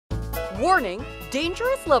Warning,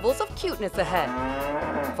 dangerous levels of cuteness ahead.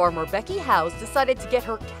 Farmer Becky Houze decided to get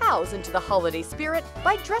her cows into the holiday spirit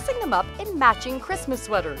by dressing them up in matching Christmas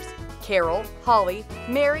sweaters. Carol, Holly,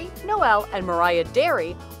 Mary, Noelle, and Mariah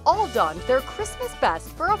Dairy all donned their Christmas best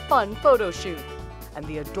for a fun photo shoot. And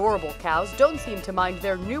the adorable cows don't seem to mind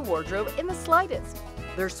their new wardrobe in the slightest.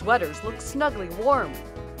 Their sweaters look snugly warm.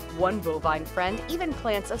 One bovine friend even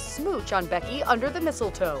plants a smooch on Becky under the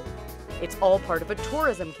mistletoe. It's all part of a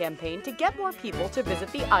tourism campaign to get more people to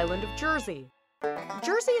visit the island of Jersey.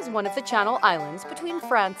 Jersey is one of the Channel Islands between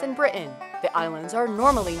France and Britain. The islands are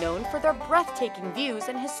normally known for their breathtaking views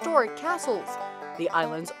and historic castles. The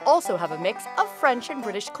islands also have a mix of French and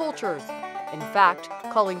British cultures. In fact,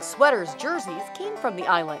 calling sweaters jerseys came from the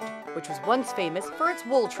island, which was once famous for its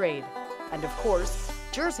wool trade. And of course,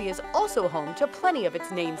 Jersey is also home to plenty of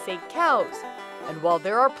its namesake cows. And while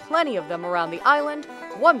there are plenty of them around the island,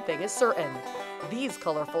 one thing is certain. These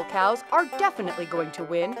colorful cows are definitely going to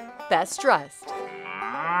win Best Dressed.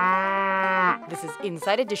 This is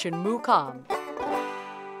Inside Edition Moo-com.